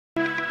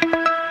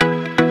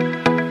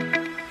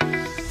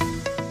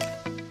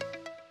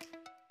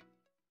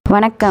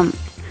வணக்கம்.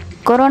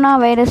 Corona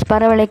virus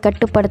பரவலை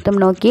கட்டுப்படுத்தும்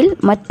நோக்கில்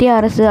மத்திய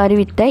அரசு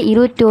அறிவித்த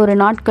 21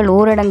 நாட்கள்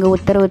ஊரடங்கு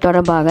உத்தரவு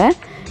தொடர்பாக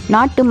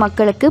நாட்டு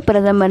மக்களுக்கு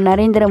பிரதமர்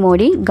நரேந்திர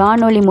மோடி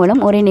காணொலி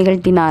மூலம் உரை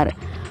நிகழ்த்தினார்.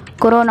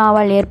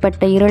 கொரோனாவால்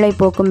ஏற்பட்ட இருளை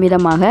போக்கும்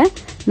விதமாக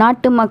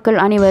நாட்டு மக்கள்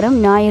அனைவரும்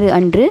ஞாயிறு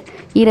அன்று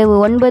இரவு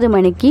 9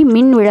 மணிக்கு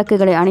மின்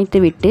விளக்குகளை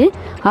அணைத்துவிட்டு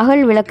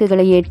அகல்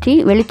விளக்குகளை ஏற்றி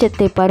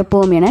வெளிச்சத்தை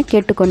பரப்புவோம் என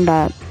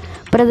கேட்டுக்கொண்டார்.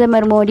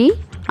 பிரதமர் மோடி,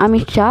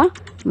 அமித்ஷா,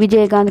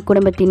 விஜயகாந்த்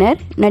குடும்பத்தினர்,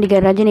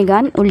 நடிகர்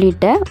ரஜினிகாந்த்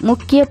உள்ளிட்ட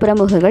முக்கிய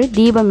பிரமுகர்கள்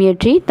தீபம்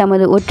ஏற்றி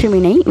தமது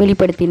ஒற்றுமையை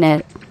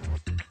வெளிப்படுத்தினர்.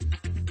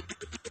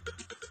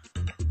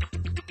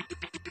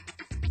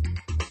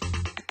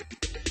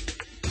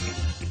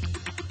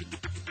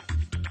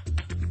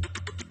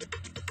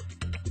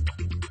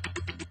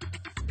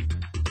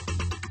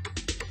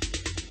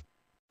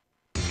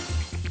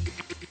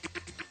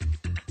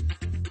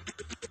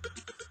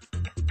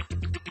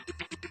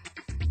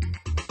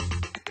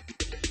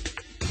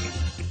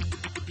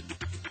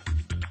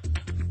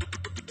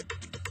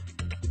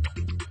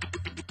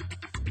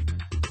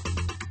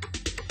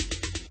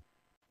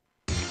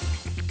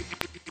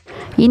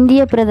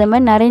 இந்திய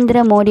பிரதமர் நரேந்திர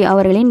மோடி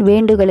அவர்களின்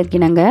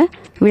வேண்டுகோளுக்கிணங்க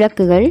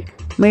விளக்குகள்,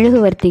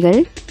 மெழுகுவர்த்திகள்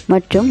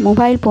மற்றும்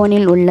மொபைல்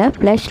போனில் உள்ள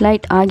ஃப்ளாஷ்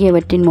லைட்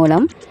ஆகியவற்றின்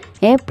மூலம்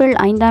ஏப்ரல்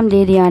 5ஆம்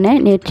தேதியான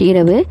நேற்று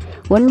இரவு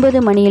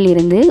 9 மணியில்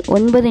இருந்து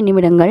 9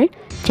 நிமிடங்கள்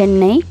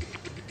சென்னை,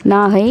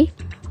 நாகை,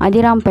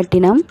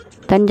 அதிராம்பட்டினம்,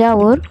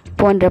 தஞ்சாவூர்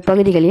போன்ற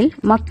பகுதிகளில்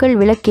மக்கள்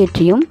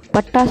விளக்கேற்றியும்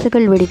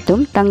பட்டாசுகள்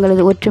வெடித்தும்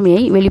தங்களது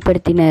ஒற்றுமையை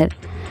வெளிப்படுத்தினர்.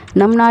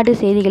 நம் நாடு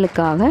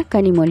செய்திகளுக்காக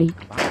கனிமொழி.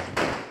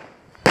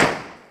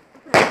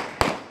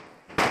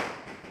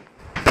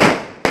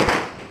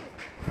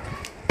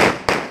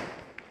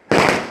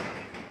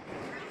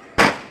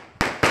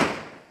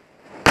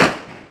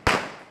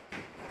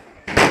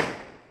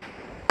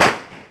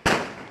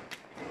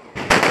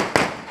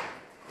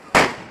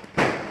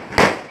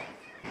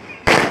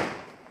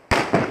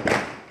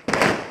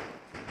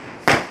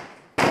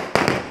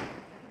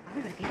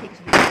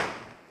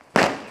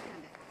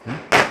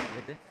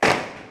 Gitu.